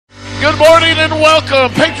Good morning and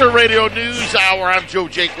welcome. Patriot Radio News Hour. I'm Joe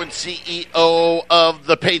Jaquin, CEO of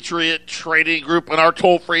the Patriot Trading Group, and our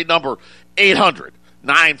toll-free number,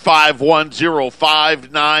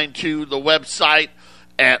 800-951-0592, the website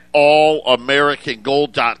at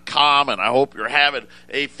allamericangold.com, and I hope you're having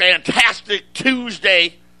a fantastic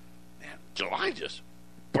Tuesday. Man, July just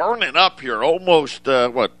burning up here, almost,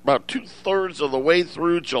 about two-thirds of the way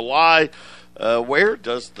through July. Where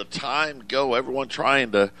does the time go? Everyone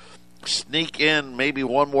trying to sneak in maybe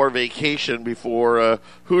one more vacation before,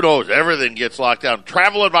 who knows, everything gets locked down.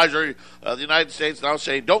 Travel advisory, the United States now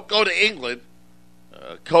saying don't go to England.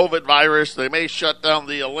 COVID virus, they may shut down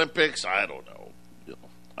the Olympics. I don't know.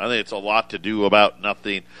 I think it's a lot to do about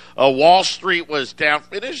nothing. Wall Street was down,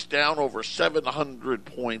 finished down over 700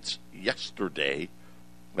 points yesterday.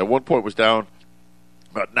 At one point was down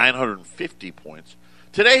about 950 points.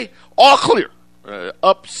 Today, all clear,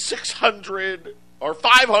 up 600 or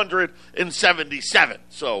 577.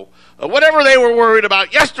 So whatever they were worried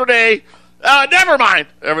about yesterday, never mind.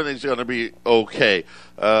 Everything's going to be okay.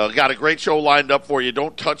 Got a great show lined up for you.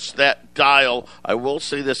 Don't touch that dial. I will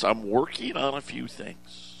say this. I'm working on a few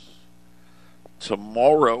things.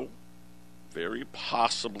 Tomorrow, very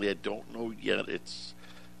possibly, I don't know yet, it's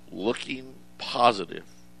looking positive.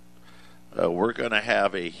 We're going to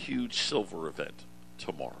have a huge silver event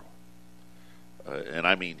tomorrow. And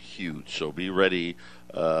I mean huge. So be ready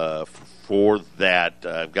for that.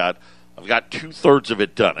 I've got two-thirds of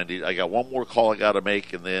it done. I got one more call I got to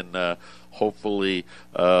make, and then hopefully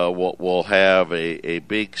we'll have a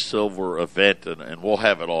big silver event, and we'll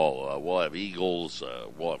have it all. We'll have eagles,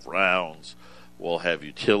 we'll have rounds, we'll have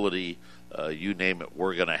utility, you name it.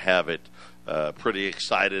 We're going to have it. Pretty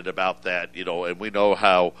excited about that, and we know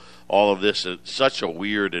how all of this is such a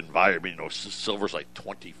weird environment. Silver's like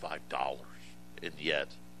 $25. And yet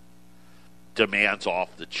demand's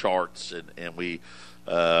off the charts, and we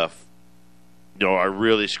are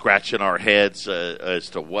really scratching our heads as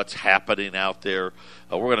to what's happening out there.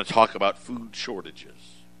 We're going to talk about food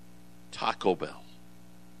shortages, Taco Bell,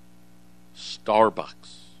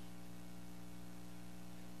 Starbucks,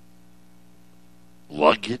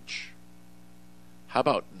 luggage. How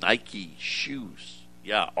about Nike shoes?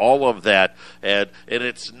 Yeah, all of that, and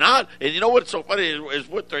it's not. And you know what's so funny is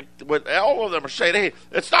what all of them are saying. Hey,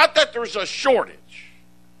 it's not that there's a shortage.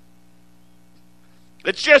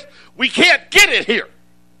 It's just we can't get it here.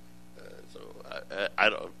 So I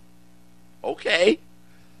don't. Okay,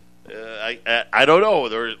 I don't know.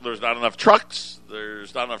 There's not enough trucks.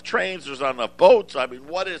 There's not enough trains. There's not enough boats. I mean,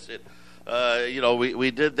 what is it? We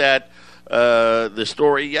did that. The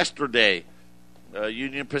story yesterday.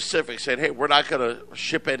 Union Pacific said, hey, we're not going to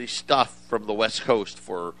ship any stuff from the West Coast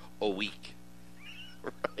for a week.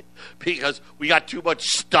 Right? Because we got too much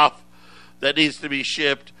stuff that needs to be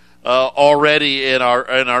shipped already in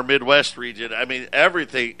our Midwest region. I mean,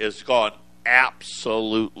 everything has gone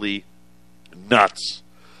absolutely nuts.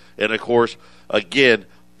 And, of course, again,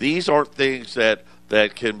 these aren't things that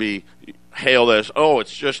can be hailed as, oh,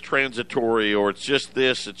 it's just transitory, or it's just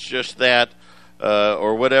this, it's just that.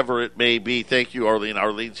 Or whatever it may be. Thank you, Arlene.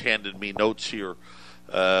 Arlene's handed me notes here.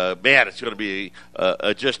 Man, it's going to be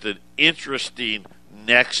just an interesting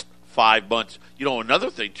next 5 months. Another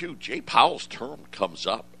thing, too, Jay Powell's term comes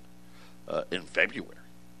up in February.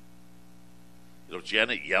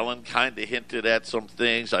 Janet Yellen kind of hinted at some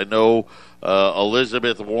things. I know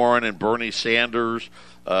Elizabeth Warren and Bernie Sanders,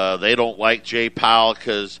 they don't like Jay Powell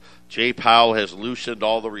because Jay Powell has loosened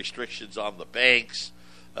all the restrictions on the banks.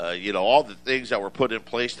 All the things that were put in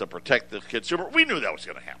place to protect the consumer. We knew that was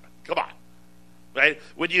going to happen. Come on. Right?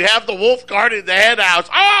 When you have the wolf guarding the hen house,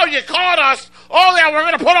 oh, you caught us. Oh, yeah, we're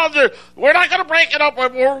not going to break it up. We're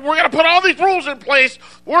going to put all these rules in place.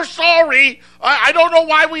 We're sorry. I don't know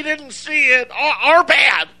why we didn't see it. Our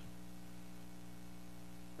bad.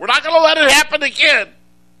 We're not going to let it happen again.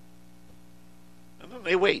 And then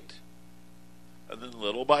they wait. And then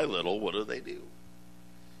little by little, what do?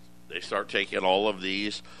 They start taking all of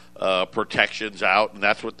these protections out, and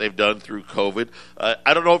that's what they've done through COVID.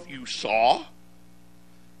 I don't know if you saw,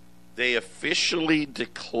 they officially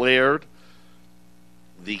declared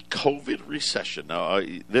the COVID recession. Now,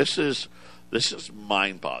 this is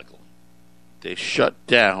mind-boggling. They shut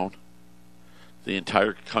down the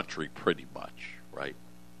entire country pretty much, right?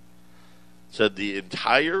 Said the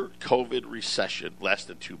entire COVID recession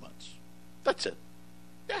lasted 2 months. That's it.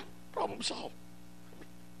 Yeah, problem solved.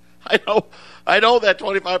 I know that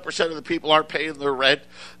 25% of the people aren't paying their rent.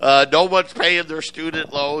 No one's paying their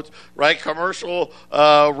student loans, right? Commercial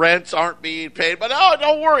rents aren't being paid. But no,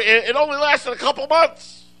 don't worry. It only lasted a couple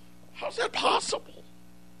months. How's that possible?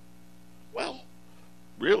 Well,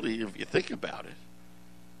 really, if you think about it,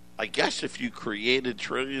 I guess if you created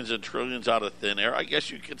trillions and trillions out of thin air, I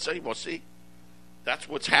guess you could say, well, see, that's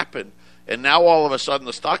what's happened. And now all of a sudden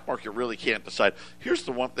the stock market really can't decide. Here's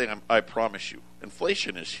the one thing I promise you.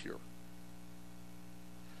 Inflation is here.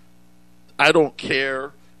 I don't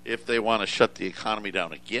care if they want to shut the economy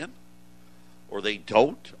down again or they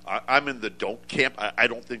don't. I'm in the don't camp. I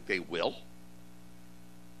don't think they will.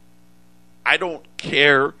 I don't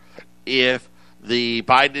care if the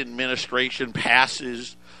Biden administration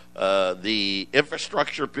passes the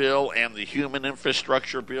infrastructure bill and the human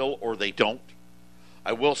infrastructure bill or they don't.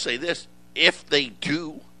 I will say this. If they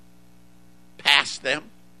do pass them,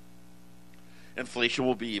 inflation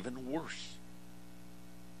will be even worse.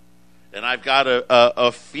 And I've got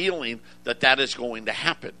a feeling that is going to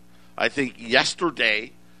happen. I think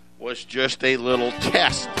yesterday was just a little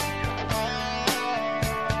test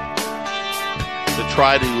to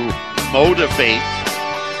try to motivate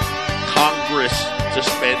Congress to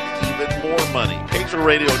spend even more money. Patriot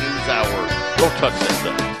Radio News Hour. Don't touch that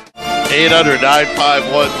stuff.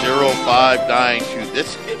 800-951-0592. This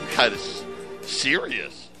is getting kind of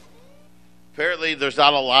serious. Apparently, there's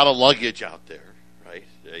not a lot of luggage out there, right?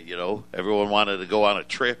 Everyone wanted to go on a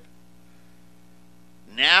trip.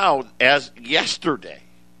 Now, as yesterday,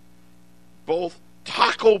 both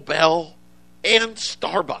Taco Bell and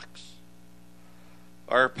Starbucks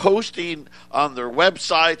are posting on their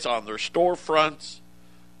websites, on their storefronts,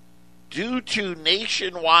 due to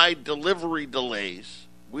nationwide delivery delays,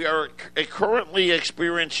 we are currently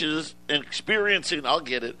experiencing,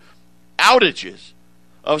 outages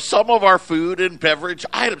of some of our food and beverage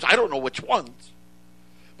items. I don't know which ones.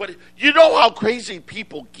 But you know how crazy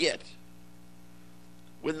people get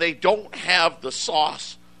when they don't have the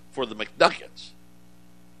sauce for the McNuggets.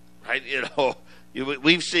 Right?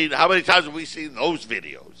 We've seen, how many times have we seen those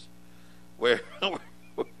videos? Where,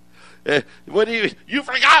 you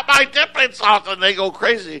forgot my dipping sauce, and they go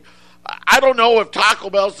crazy. I don't know if Taco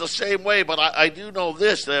Bell's the same way, but I do know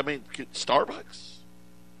this. I mean, Starbucks?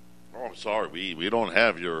 Oh, I'm sorry. We don't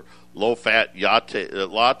have your low-fat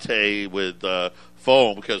latte with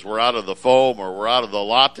foam because we're out of the foam or we're out of the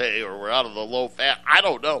latte or we're out of the low-fat. I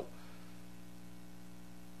don't know.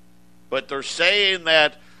 But they're saying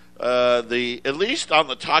that at least on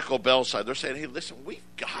the Taco Bell side, they're saying, hey, listen, we've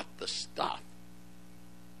got the stuff.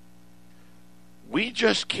 We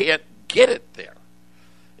just can't get it there.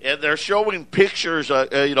 And they're showing pictures,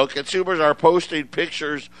 consumers are posting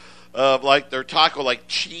pictures of like their taco, like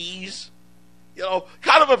cheese.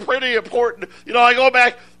 Kind of a pretty important, I go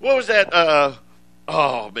back, what was that?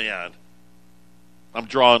 Oh man, I'm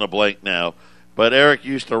drawing a blank now. But Eric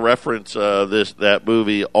used to reference that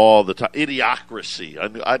movie all the time. Idiocracy.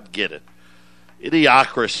 I'd get it.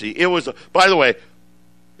 Idiocracy. It was, by the way,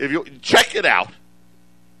 if you check it out,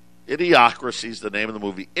 Idiocracy is the name of the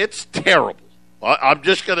movie. It's terrible. I'm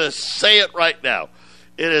just going to say it right now.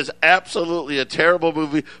 It is absolutely a terrible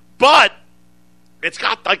movie, but it's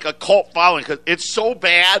got like a cult following because it's so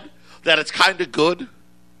bad that it's kind of good.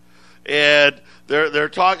 And they're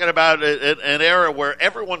talking about an era where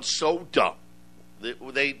everyone's so dumb.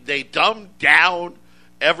 They dumbed down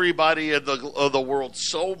everybody in the world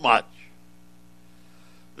so much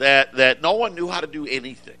that no one knew how to do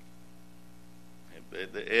anything.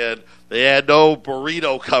 And they had no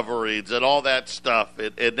burrito coverings and all that stuff.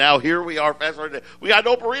 And now here we are. We got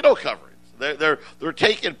no burrito coverings. They're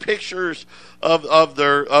taking pictures of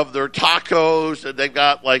their tacos, and they've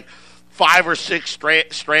got like 5 or 6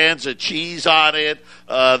 strands of cheese on it.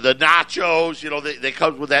 The nachos, they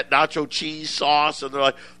come with that nacho cheese sauce, and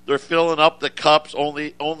they're filling up the cups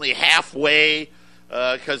only halfway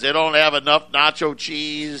because they don't have enough nacho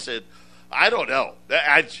cheese. And I don't know.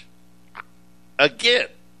 Again,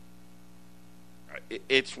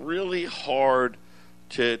 it's really hard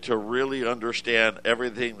to really understand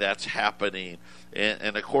everything that's happening.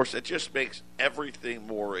 And, of course, it just makes everything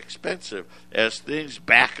more expensive as things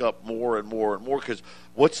back up more and more and more. Because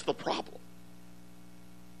what's the problem?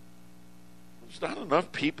 There's not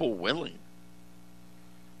enough people willing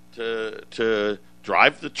to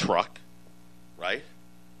drive the truck, right,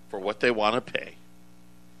 for what they want to pay.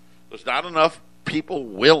 There's not enough people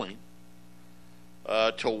willing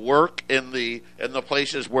to work in the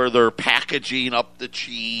places where they're packaging up the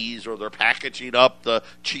cheese or they're packaging up the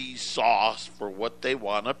cheese sauce for what they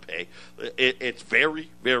want to pay. It's very,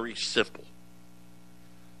 very simple.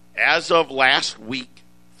 As of last week,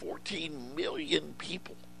 14 million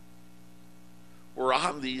people were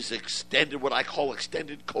on these what I call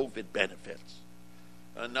extended COVID benefits.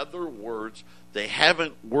 In other words, they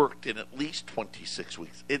haven't worked in at least 26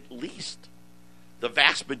 weeks. At least. The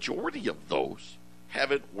vast majority of those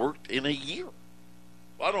haven't worked in a year.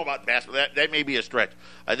 Well, I don't know about basketball. That may be a stretch.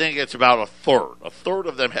 I think it's about a third. A third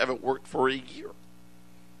of them haven't worked for a year.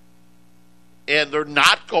 And they're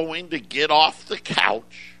not going to get off the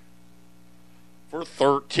couch for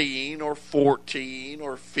 $13 or $14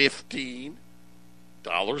 or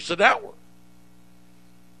 $15 an hour.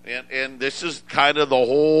 And this is kind of the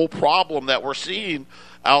whole problem that we're seeing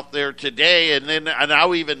out there today. And then and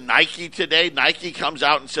now even Nike today, Nike comes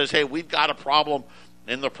out and says, hey, we've got a problem,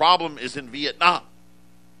 and the problem is in Vietnam.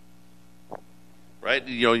 Right?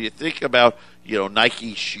 You know, you think about, you know,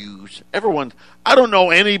 Nike shoes. Everyone, I don't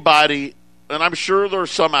know anybody, and I'm sure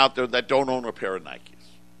there's some out there that don't own a pair of Nikes.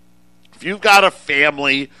 If you've got a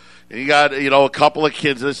family and you got, you know, a couple of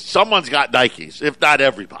kids, someone's got Nikes, if not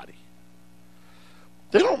everybody.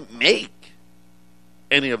 They don't make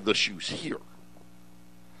any of the shoes here.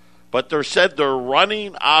 But they're said they're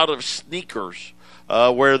running out of sneakers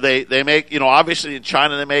where they make, you know, obviously in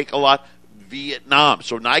China they make a lot. Vietnam.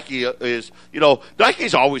 So Nike is, you know,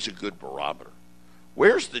 Nike's always a good barometer.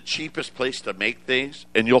 Where's the cheapest place to make things?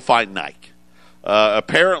 And you'll find Nike.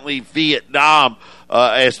 Apparently Vietnam,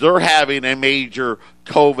 as they're having a major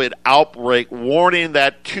COVID outbreak, warning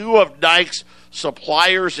that 2 of Nike's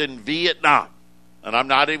suppliers in Vietnam, and I'm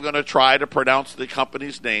not even going to try to pronounce the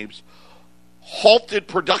company's names, halted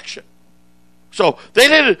production. So they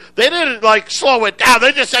didn't like slow it down.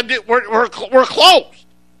 They just said we're closed.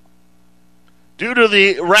 Due to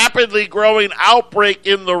the rapidly growing outbreak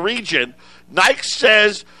in the region, Nike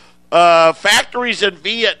says factories in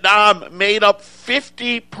Vietnam made up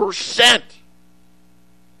 50%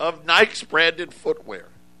 of Nike's branded footwear.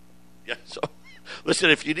 Yeah, so listen,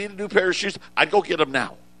 if you need a new pair of shoes, I'd go get them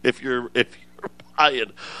now. If you're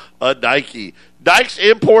buying a Nike, Nike's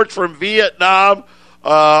imports from Vietnam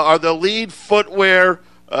are the lead footwear,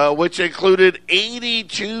 which included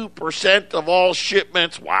 82% of all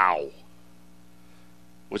shipments. Wow.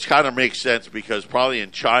 Which kind of makes sense because probably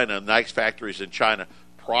in China, Nike's factories in China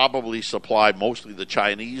probably supply mostly the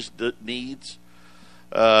Chinese needs.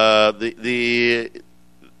 The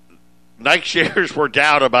Nike shares were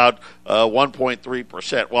down about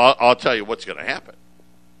 1.3%. Well, I'll tell you what's going to happen.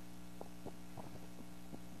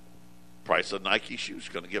 Price of Nike shoes is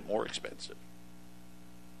going to get more expensive.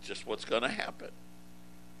 Just what's going to happen.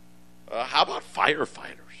 How about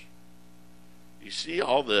firefighters? You see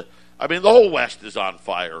all the... I mean, the whole West is on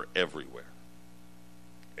fire everywhere.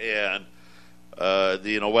 And,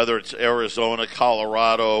 you know, whether it's Arizona,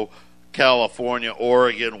 Colorado, California,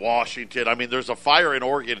 Oregon, Washington. I mean, there's a fire in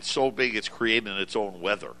Oregon. It's so big it's creating its own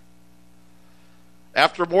weather.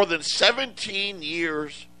 After more than 17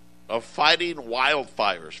 years of fighting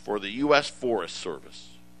wildfires for the U.S. Forest Service,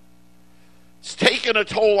 it's taken a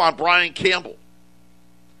toll on Brian Campbell.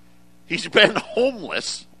 He's been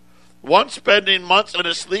homeless. Once spending months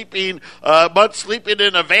sleeping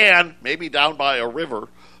in a van, maybe down by a river,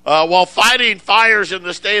 while fighting fires in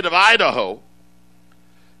the state of Idaho.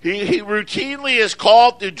 He routinely is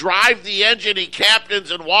called to drive the engine he captains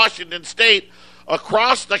in Washington State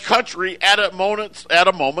across the country at a moment's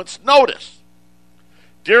notice.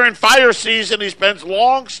 During fire season, he spends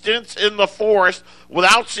long stints in the forest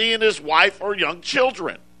without seeing his wife or young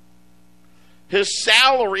children. His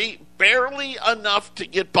salary barely enough to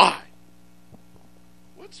get by.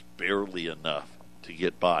 What's barely enough to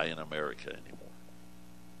get by in America anymore?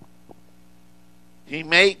 He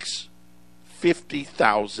makes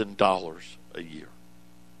 $50,000 a year.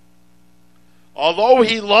 Although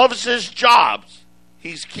he loves his jobs,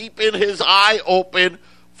 he's keeping his eye open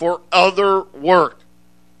for other work.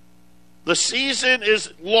 The season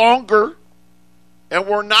is longer, and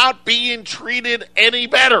we're not being treated any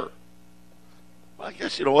better. Well, I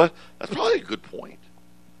guess, you know what? That's probably a good point.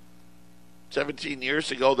 17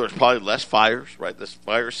 years ago, there was probably less fires, right? This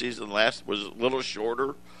fire season was a little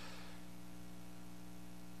shorter.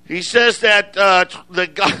 He says that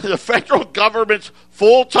the federal government's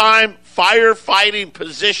full-time firefighting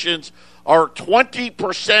positions are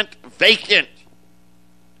 20% vacant.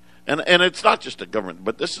 And it's not just the government,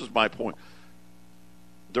 but this is my point.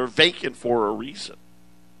 They're vacant for a reason.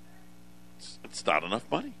 It's not enough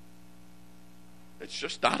money. It's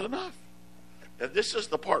just not enough. And this is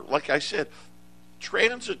the part, like I said,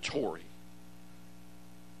 transitory.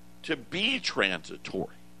 To be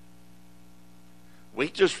transitory,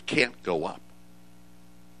 wages can't go up.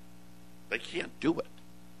 They can't do it.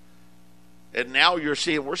 And now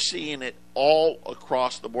we're seeing it all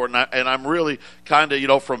across the board. And I'm really kind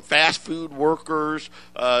of, from fast food workers.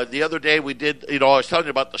 The other day we did, I was telling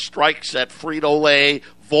you about the strikes at Frito-Lay,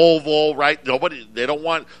 Volvo, right? They don't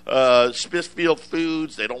want Smithfield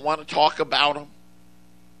Foods. They don't want to talk about them.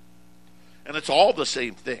 And it's all the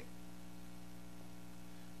same thing.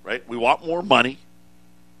 Right? We want more money,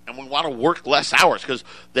 and we want to work less hours because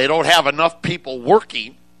they don't have enough people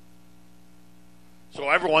working, so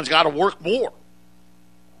everyone's got to work more.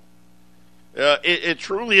 It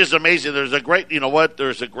truly is amazing. There's a great,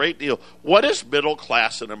 there's a great deal. What is middle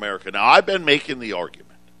class in America? Now, I've been making the argument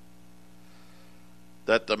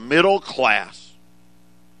that the middle class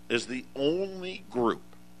is the only group,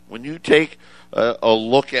 when you take a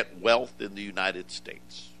look at wealth in the United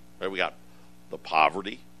States, right? We got the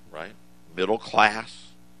poverty, right? Middle class,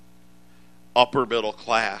 upper middle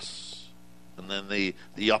class, and then the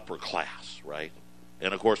upper class, right?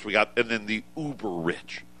 And of course and then the uber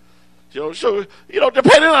rich. So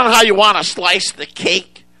depending on how you want to slice the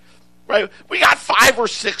cake, right? We got 5 or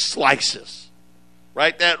 6 slices,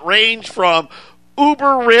 right? That range from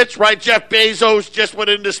uber rich, right? Jeff Bezos just went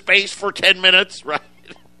into space for 10 minutes, right?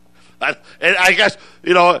 And I guess,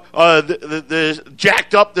 the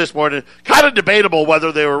jacked up this morning, kind of debatable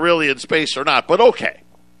whether they were really in space or not, but okay.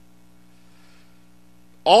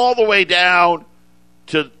 All the way down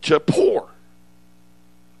to poor.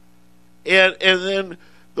 And then,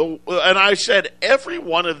 and I said every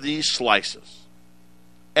one of these slices,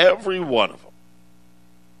 every one of them,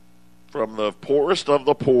 from the poorest of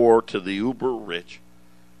the poor to the uber rich,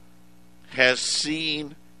 has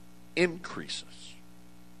seen increases.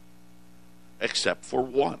 Except for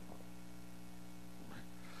one.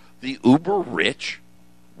 The uber rich,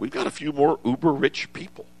 we've got a few more uber rich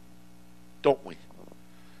people, don't we?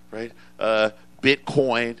 Right?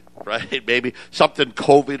 Bitcoin, right? Maybe something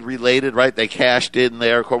COVID related, right? They cashed in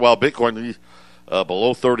there. Well, Bitcoin is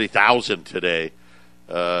below 30,000 today.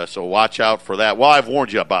 So watch out for that. Well, I've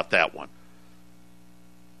warned you about that one.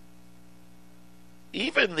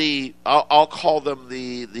 Even I'll call them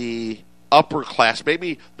the upper class,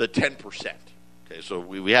 maybe the 10%. Okay, so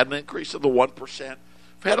we had an increase of the 1%. We've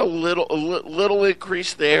had a little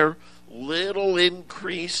increase there, little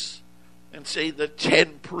increase, and say the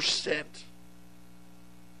 10%.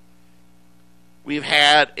 We've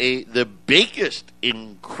had the biggest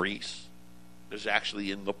increase is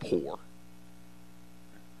actually in the poor.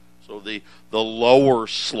 So the lower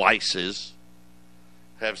slices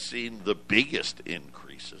have seen the biggest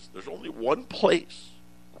increases. There's only one place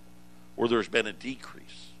where there's been a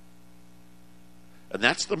decrease, and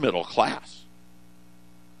that's the middle class.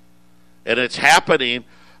 And it's happening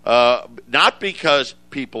not because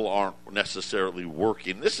people aren't necessarily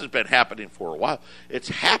working. This has been happening for a while. It's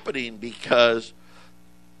happening because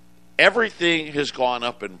everything has gone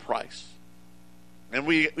up in price. And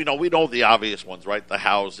we know the obvious ones, right? The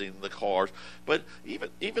housing, the cars, but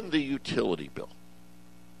even the utility bill,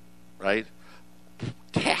 right?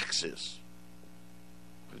 Taxes.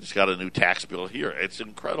 We just got a new tax bill here. It's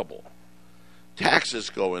incredible. Taxes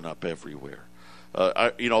going up everywhere.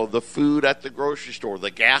 The food at the grocery store,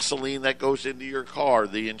 the gasoline that goes into your car,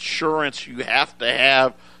 the insurance you have to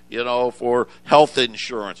have, for health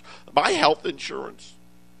insurance. My health insurance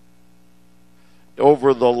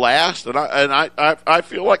over the last, and I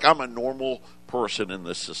feel like I'm a normal person in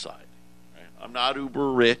this society. Right? I'm not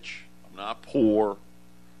uber rich. I'm not poor.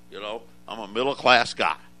 I'm a middle class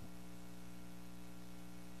guy.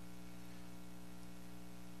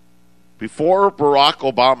 Before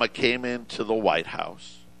Barack Obama came into the White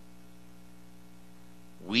House,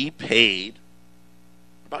 we paid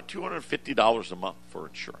about $250 a month for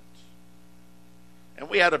insurance. And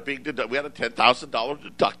we had a $10,000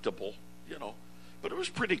 deductible, but it was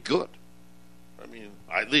pretty good. I mean,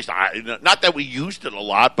 at least not that we used it a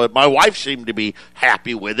lot, but my wife seemed to be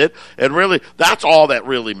happy with it. And really, that's all that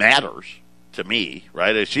really matters to me,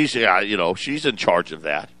 right? She's in charge of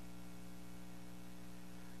that.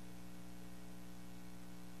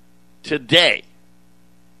 Today,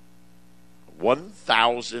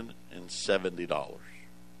 $1,070.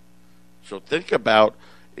 So think about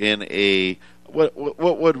in a what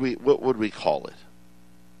would we call it?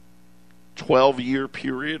 12-year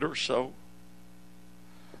period or so.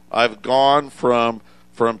 I've gone from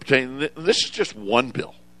paying, this is just one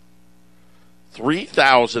bill,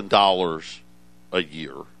 $3,000 a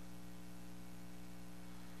year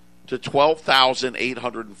to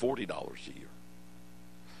 $12,840 a year.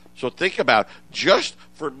 So think about just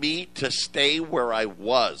for me to stay where I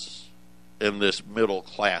was in this middle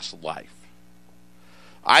class life.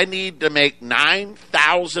 I need to make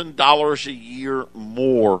 $9,000 a year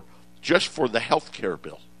more just for the health care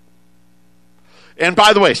bill. And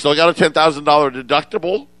by the way, still got a $10,000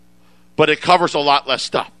 deductible, but it covers a lot less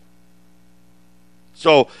stuff.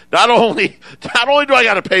 So not only do I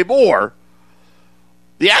got to pay more,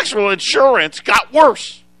 the actual insurance got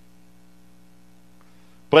worse.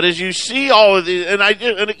 But as you see all of these, and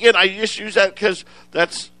again, I just use that because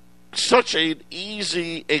that's such an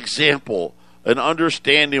easy example and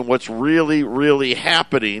understanding what's really, really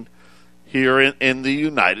happening here in the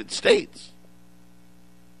United States.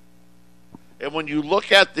 And when you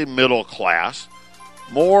look at the middle class,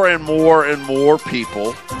 more and more and more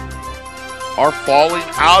people are falling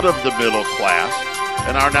out of the middle class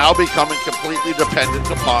and are now becoming completely dependent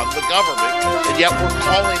upon the government. And yet we're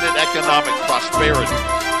calling it economic prosperity.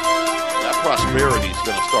 That prosperity is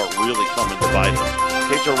going to start really coming to bite us.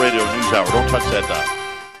 KHO Radio News Hour. Don't touch that dial.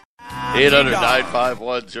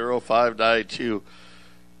 800-951-0592.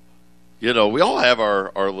 You know, we all have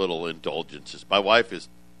our little indulgences. My wife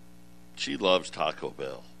she loves Taco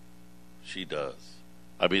Bell. She does.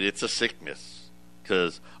 I mean, it's a sickness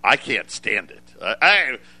because I can't stand it.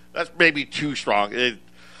 That's maybe too strong.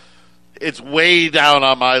 It's way down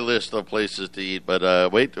on my list of places to eat.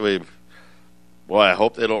 But wait. Boy, I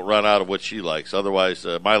hope they don't run out of what she likes. Otherwise,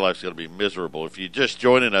 my life's going to be miserable. If you're just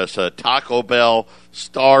joining us, Taco Bell,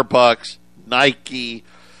 Starbucks, Nike,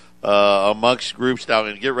 amongst groups down.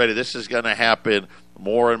 And get ready. This is going to happen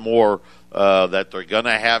more and more, that they're going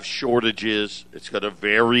to have shortages. It's going to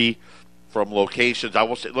vary from locations. I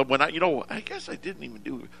will say, I guess I didn't even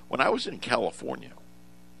do it. When I was in California,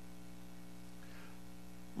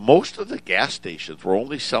 most of the gas stations were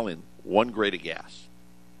only selling one grade of gas.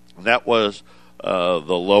 And that was the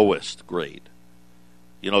lowest grade.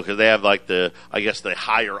 You know, because they have like the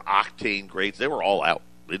higher octane grades. They were all out.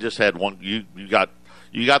 They just had one. You got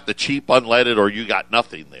the cheap unleaded, or you got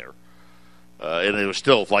nothing there, and it was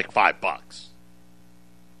still like $5.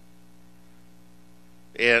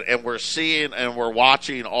 And we're seeing and we're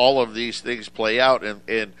watching all of these things play out, and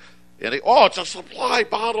it's a supply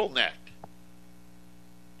bottleneck.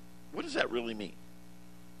 What does that really mean?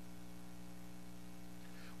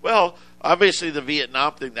 Well, obviously the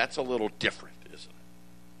Vietnam thing, that's a little different, isn't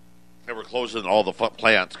it? They were closing all the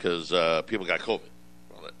plants because people got COVID.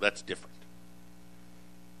 Well, that's different.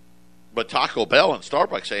 But Taco Bell and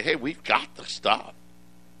Starbucks say, hey, we've got the stuff.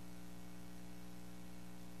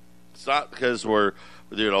 It's not because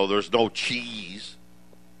there's no cheese,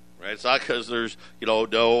 right? It's not because there's,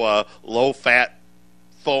 no low-fat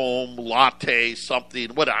foam, latte,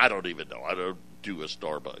 something. What, I don't even know. I don't do a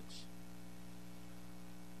Starbucks.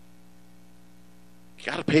 You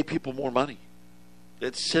got to pay people more money.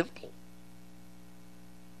 It's simple.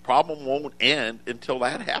 Problem won't end until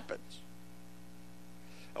that happens.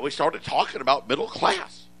 And we started talking about middle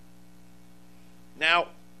class. Now,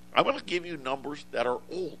 I'm going to give you numbers that are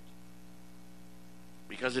old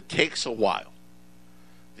because it takes a while.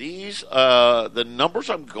 These, the numbers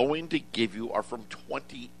I'm going to give you are from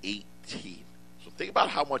 2018. So think about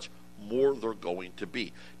how much more they're going to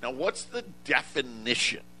be. Now, what's the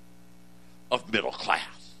definition of middle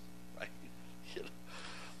class? Right?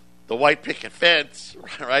 The white picket fence,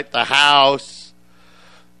 right? The house,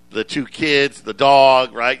 the two kids, the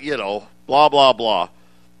dog, right? Blah, blah, blah.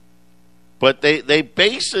 But they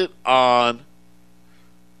base it on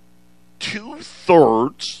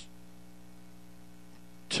 2/3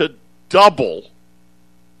 to double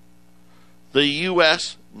the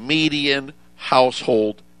U.S. median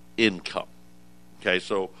household income. Okay,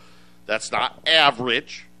 so that's not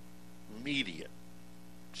average, median.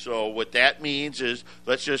 So what that means is,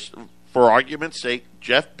 let's just, for argument's sake,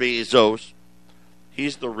 Jeff Bezos,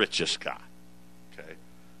 he's the richest guy. Okay,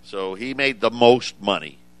 so he made the most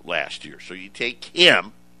money last year. So you take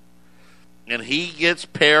him, and he gets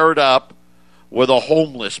paired up with a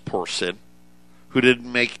homeless person who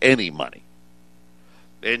didn't make any money.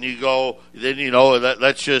 And you go, then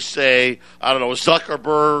let's just say, I don't know,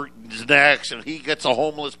 Zuckerberg's next, and he gets a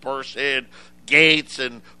homeless person, Gates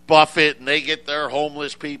and Buffett, and they get their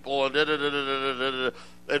homeless people, and and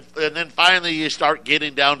then finally you start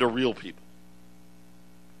getting down to real people.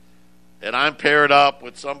 And I'm paired up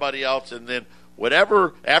with somebody else, and then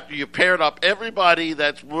whatever, after you paired up everybody,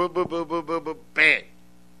 that's bang.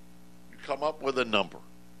 You come up with a number.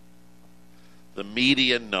 The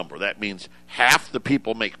median number. That means half the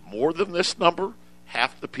people make more than this number,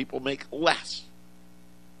 half the people make less.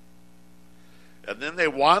 And then they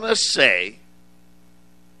want to say,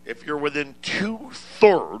 if you're within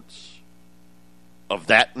 2/3 of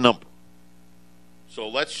that number. So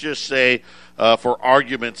let's just say, for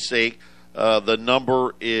argument's sake, the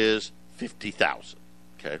number is 50,000.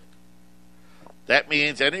 Okay, that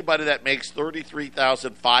means anybody that makes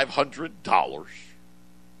 $33,500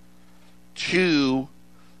 to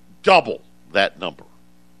double that number.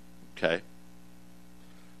 Okay,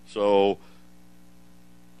 so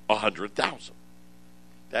 100,000.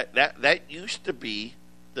 That used to be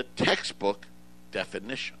the textbook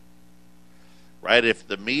definition, right? If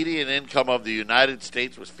the median income of the United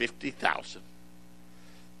States was 50,000,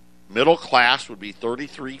 middle class would be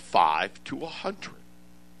 33.5 to 100.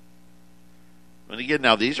 And again,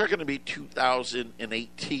 now these are going to be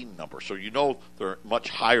 2018 numbers, so they're much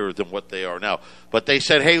higher than what they are now. But they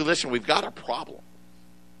said, hey, listen, we've got a problem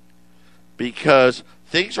because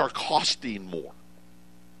things are costing more.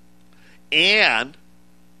 And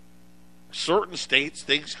certain states,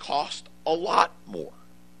 things cost a lot more.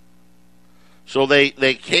 So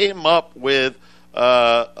they came up with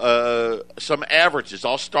some averages.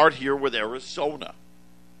 I'll start here with Arizona.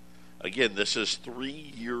 Again, this is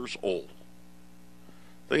 3 years old.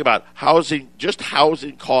 Think about housing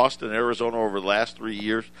cost in Arizona over the last 3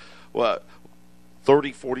 years. What,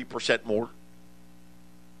 30, 40% more?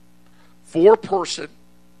 4-person,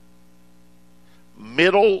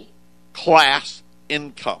 middle class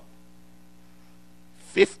income,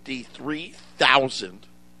 53,000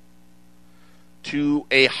 to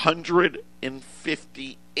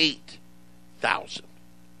 158,000.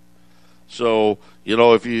 So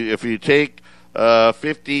if you take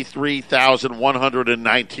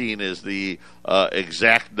 53,119 is the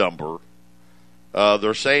exact number.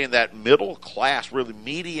 They're saying that middle class, really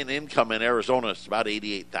median income in Arizona is about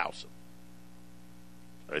 88,000.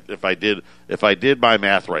 Right? If I did my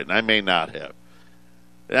math right, and I may not have.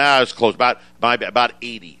 It's close. About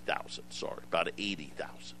 80,000. Sorry, about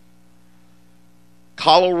 80,000.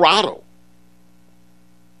 Colorado,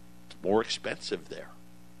 it's more expensive there.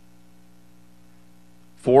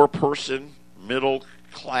 4-person middle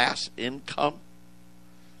class income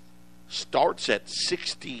starts at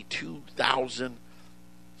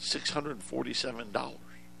 $62,647. Now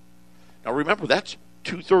remember, that's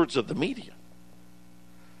 2/3 of the median.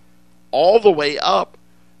 All the way up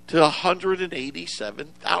to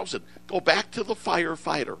 $187,000. Go back to the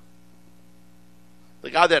firefighter.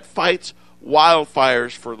 The guy that fights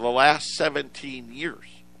wildfires for the last 17 years.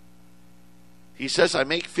 He says, I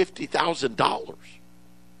make $50,000.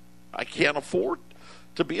 I can't afford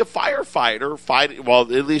to be a firefighter fighting. Well,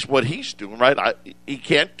 at least what he's doing, right? He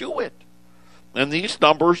can't do it. And these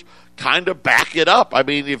numbers kind of back it up. I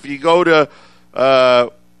mean, if you go to, I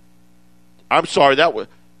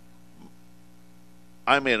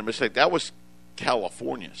made a mistake. That was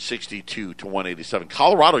California, 62 to 187.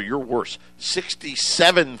 Colorado, you're worse,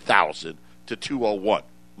 67,000 to 201.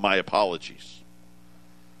 My apologies.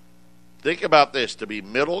 Think about this, to be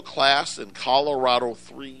middle class in Colorado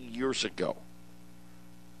 3 years ago,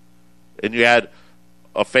 and you had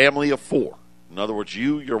a family of 4. In other words,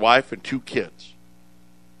 you, your wife, and 2 kids.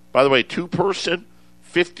 By the way, 2-person,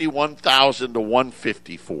 51,000 to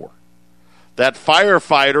 154. That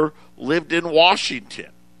firefighter lived in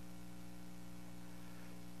Washington.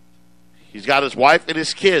 He's got his wife and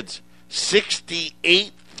his kids.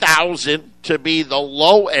 68,000 to be the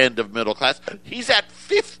low end of middle class. He's at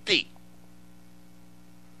 50.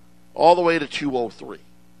 All the way to 203.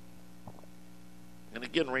 And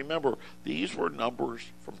again, remember, these were numbers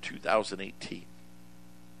from 2018.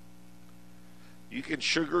 You can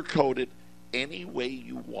sugarcoat it any way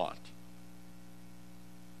you want.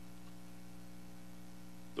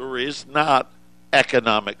 There is not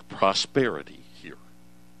economic prosperity here.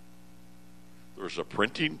 There's a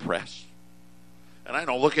printing press. And I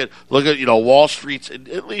know, look at Wall Street's,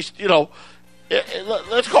 at least,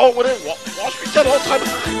 let's call it what it is. Wall Street's at all-time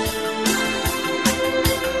highs.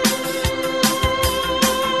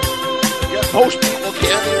 Yet most people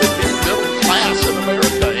can't even be middle class in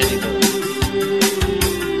America anymore.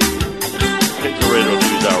 It's the Radio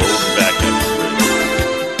News Hour. We'll be back next.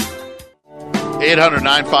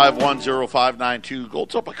 800-951-0592.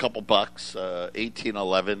 Gold's up a couple bucks.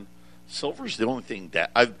 18.11. Silver's the only thing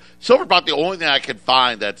silver's about the only thing I can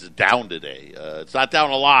find that's down today. It's not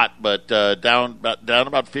down a lot, but down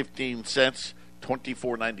about 15 cents,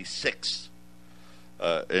 24.96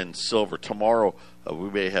 in silver. Tomorrow we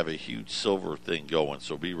may have a huge silver thing going,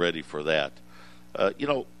 so be ready for that.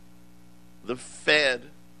 The Fed.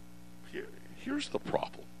 Here's the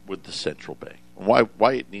problem with the central bank.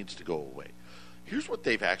 Why it needs to go away. Here's what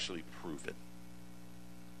they've actually proven.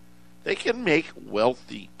 They can make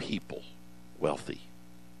wealthy people wealthy.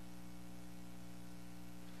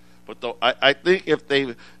 But I think if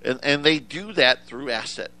they and they do that through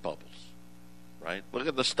asset bubbles, right? Look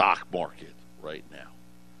at the stock market right now,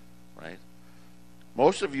 right?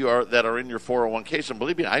 Most of you that are in your 401ks, and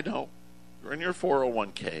believe me, I know you're in your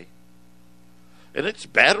 401k, and it's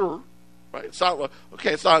better, right? It's not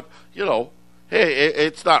okay. It's not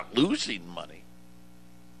it's not losing money.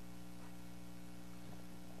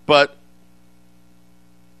 But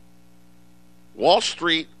Wall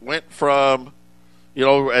Street went from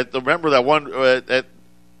Remember that one at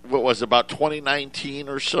what was it, about 2019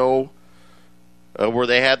 or so, where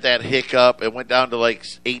they had that hiccup. It went down to like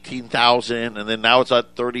 18,000, and then now it's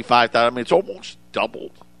at 35,000. I mean, it's almost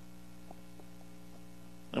doubled.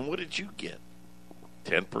 And what did you get?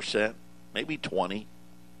 10%, maybe 20%,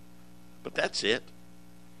 but that's it.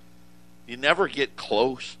 You never get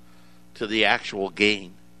close to the actual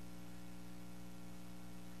gain.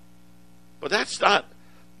 But that's not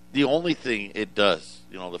the only thing it does,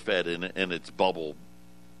 the Fed in its bubble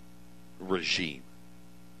regime.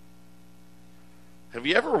 Have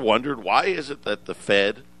you ever wondered why is it that the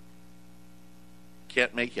Fed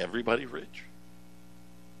can't make everybody rich?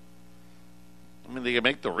 I mean, they can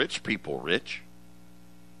make the rich people rich.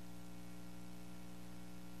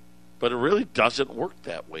 But it really doesn't work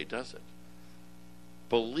that way, does it?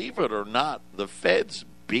 Believe it or not, the Fed's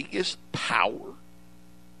biggest power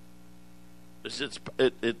is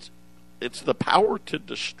it's the power to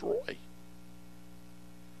destroy.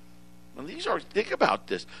 And think about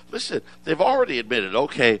this. Listen, they've already admitted,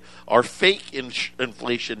 okay, our fake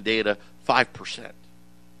inflation data, 5%.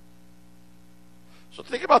 So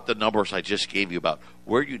think about the numbers I just gave you about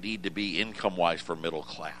where you need to be income-wise for middle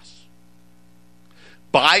class.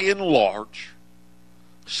 By and large,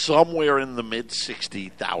 somewhere in the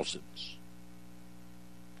mid-60,000s.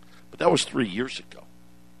 But that was 3 years ago.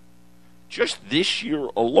 Just this year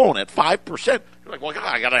alone at 5%, you're like, well, God,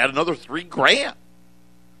 I got to add another $3,000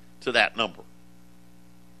 to that number.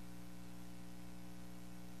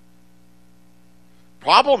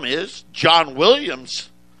 Problem is, John Williams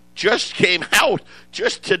just came out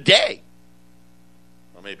just today,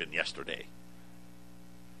 or maybe yesterday,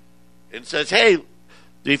 and says, hey,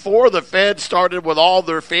 before the Fed started with all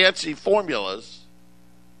their fancy formulas,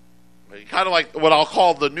 kind of like what I'll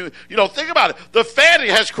call the new, think about it. The Fed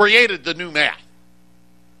has created the new math.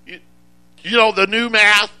 The new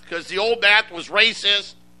math, because the old math was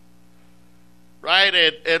racist, right?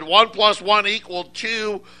 And 1 + 1 =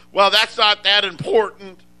 2. Well, that's not that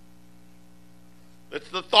important. It's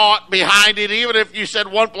the thought behind it. Even if you said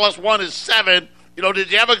 1 + 1 is 7,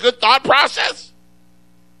 did you have a good thought process?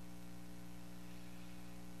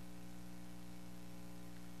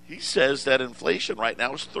 He says that inflation right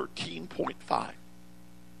now is 13.5.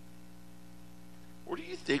 Where do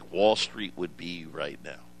you think Wall Street would be right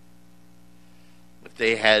now if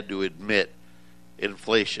they had to admit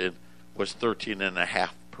inflation was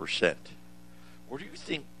 13.5%? Where do you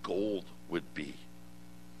think gold would be?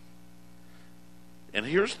 And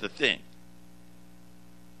here's the thing.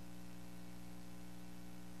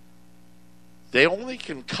 They only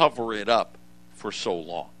can cover it up for so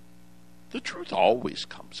long. The truth always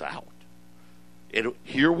comes out.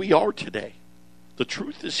 Here we are today. The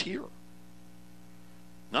truth is here.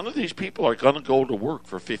 None of these people are going to go to work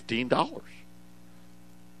for $15.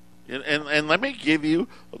 And let me give you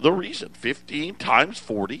the reason. 15 times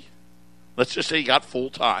 40. Let's just say you got full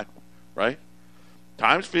time, right?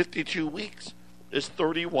 Times 52 weeks is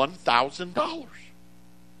 $31,000.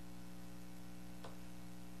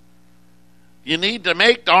 You need to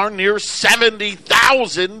make darn near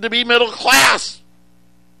 $70,000 to be middle class.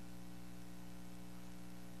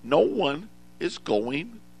 No one is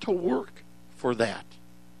going to work for that.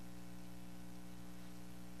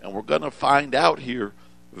 And we're going to find out here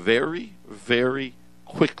very, very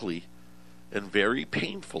quickly and very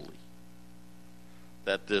painfully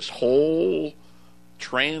that this whole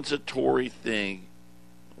transitory thing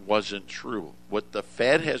wasn't true. What the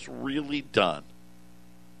Fed has really done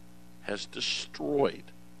has destroyed.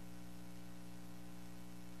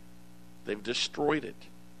 They've destroyed it.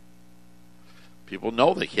 People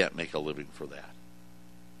know they can't make a living for that.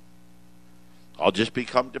 I'll just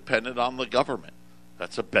become dependent on the government.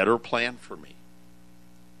 That's a better plan for me.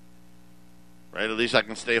 Right? At least I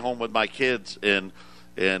can stay home with my kids and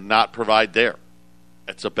not provide there.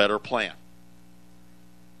 That's a better plan.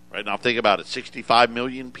 Right now, think about it. 65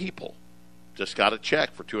 million people just got a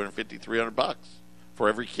check for $250, $300 for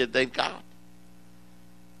every kid they've got.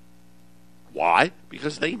 Why?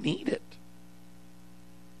 Because they need it.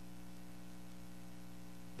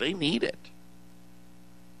 They need it.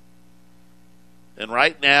 And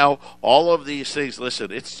right now, all of these things,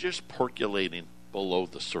 listen, it's just percolating below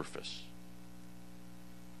the surface.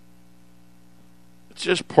 It's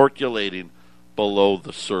just percolating below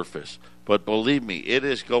the surface. But believe me, it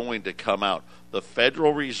is going to come out. The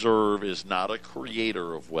Federal Reserve is not a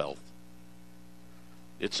creator of wealth.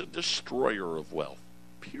 It's a destroyer of wealth,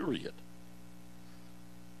 period.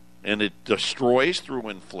 And it destroys through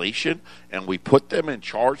inflation, and we put them in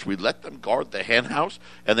charge. We let them guard the hen house,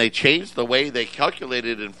 and they changed the way they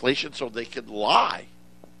calculated inflation so they could lie.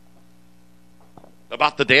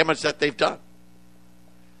 about the damage that they've done.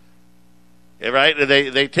 Right?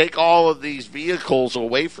 They take all of these vehicles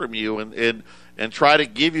away from you and try to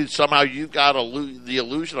give you, somehow you've got the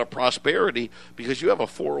illusion of prosperity because you have a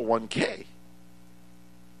 401k.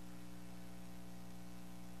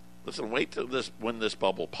 Listen, wait till when this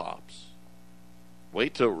bubble pops.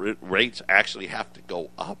 Wait till rates actually have to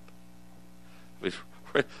go up.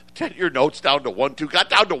 10-year notes down to 1.2, got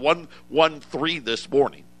down to 1.13 this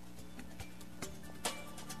morning.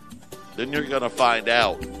 Then you're going to find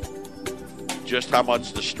out just how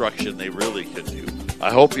much destruction they really can do.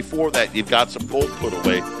 I hope before that you've got some gold put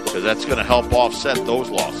away because that's going to help offset those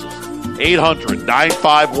losses.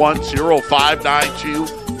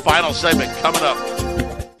 800-951-0592. Final segment coming up.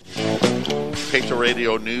 Patriot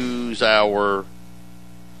Radio News Hour.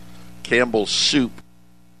 Campbell's Soup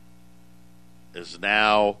is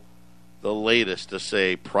now the latest to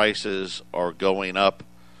say prices are going up.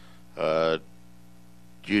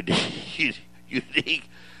 Unique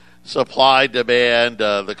supply, demand,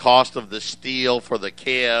 the cost of the steel for the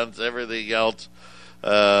cans, everything else.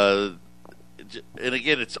 And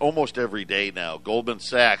again, it's almost every day now. Goldman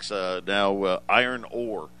Sachs, iron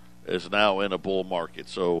ore is now in a bull market.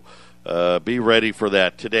 So be ready for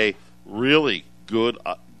that. Today, really good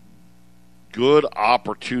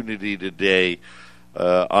opportunity today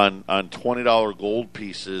on $20 gold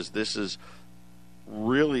pieces. This is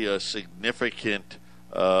really a significant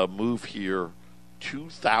move here.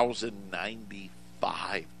 $2,095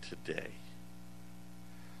 today.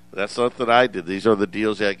 That's something I did. These are the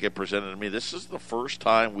deals that get presented to me. This is the first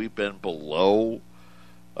time we've been below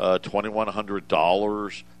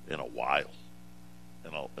 $2,100 in a while,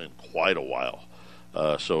 in quite a while.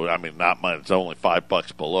 So I mean, not much. It's only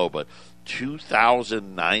 $5 below, but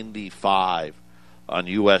 $2,095 on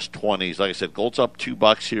U.S. 20s. Like I said, gold's up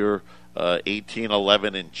 $2 here,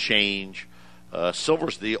 18.11 and change.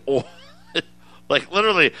 Silver's the old. Like,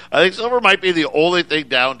 literally, I think silver might be the only thing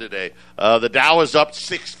down today. The Dow is up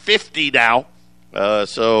 650 now.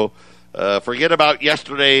 So forget about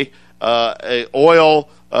yesterday. Oil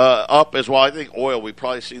up as well. I think oil, we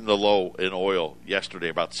probably seen the low in oil yesterday,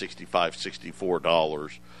 about $65,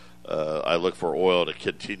 $64. I look for oil to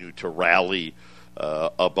continue to rally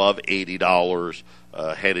above $80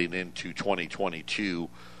 heading into 2022.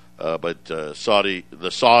 But the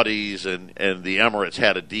Saudis and the Emirates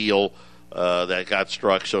had a deal that got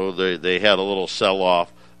struck, so they had a little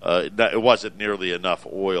sell-off. It wasn't nearly enough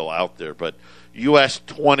oil out there. But U.S.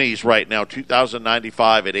 20s right now,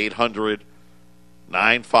 2,095 at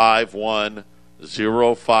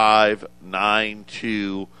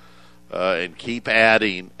 800-951-0592. And keep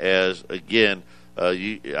adding as, again,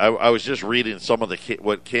 I was just reading some of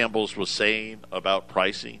what Campbell's was saying about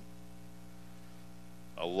pricing.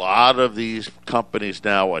 A lot of these companies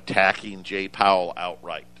now attacking Jay Powell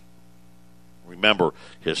outright. Remember,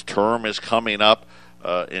 his term is coming up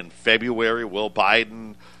in February. Will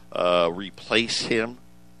Biden replace him?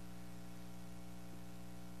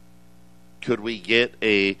 Could we get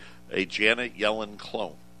a Janet Yellen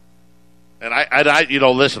clone? And I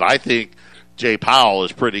listen, I think Jay Powell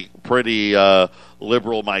is pretty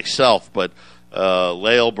liberal myself, but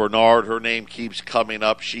Lael Bernard, her name keeps coming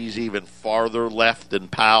up. She's even farther left than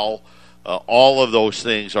Powell. All of those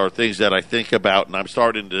things are things that I think about, and I'm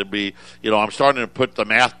starting to put the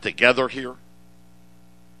math together here.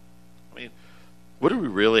 I mean, what do we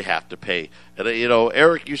really have to pay? And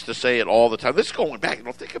Eric used to say it all the time. This is going back.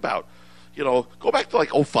 Think about, go back to like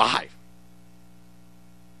 2005.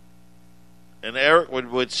 And Eric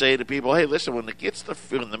would say to people, hey, listen, when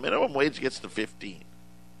the minimum wage gets to 15,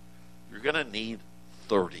 you're going to need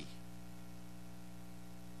 30.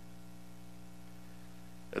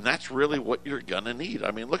 And that's really what you're going to need.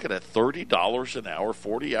 I mean, look at that, $30 an hour,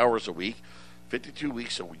 40 hours a week, 52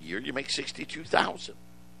 weeks a year, you make $62,000. You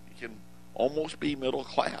can almost be middle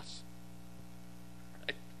class.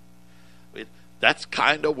 Right? That's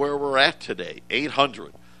kind of where we're at today.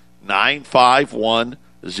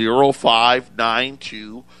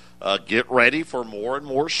 800-951-0592. Get ready for more and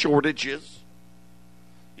more shortages.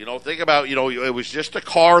 Think about, it was just a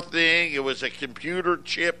car thing. It was a computer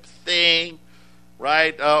chip thing,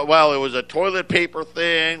 right? It was a toilet paper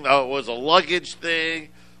thing. It was a luggage thing.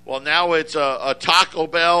 Well, now it's a Taco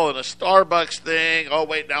Bell and a Starbucks thing. Oh,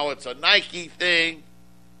 wait, now it's a Nike thing.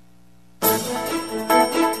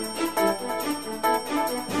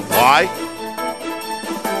 Why?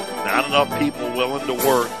 Not enough people willing to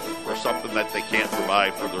work for something that they can't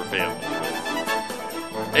provide for their family.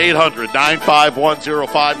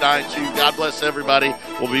 800-951-0592. God bless everybody.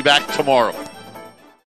 We'll be back tomorrow.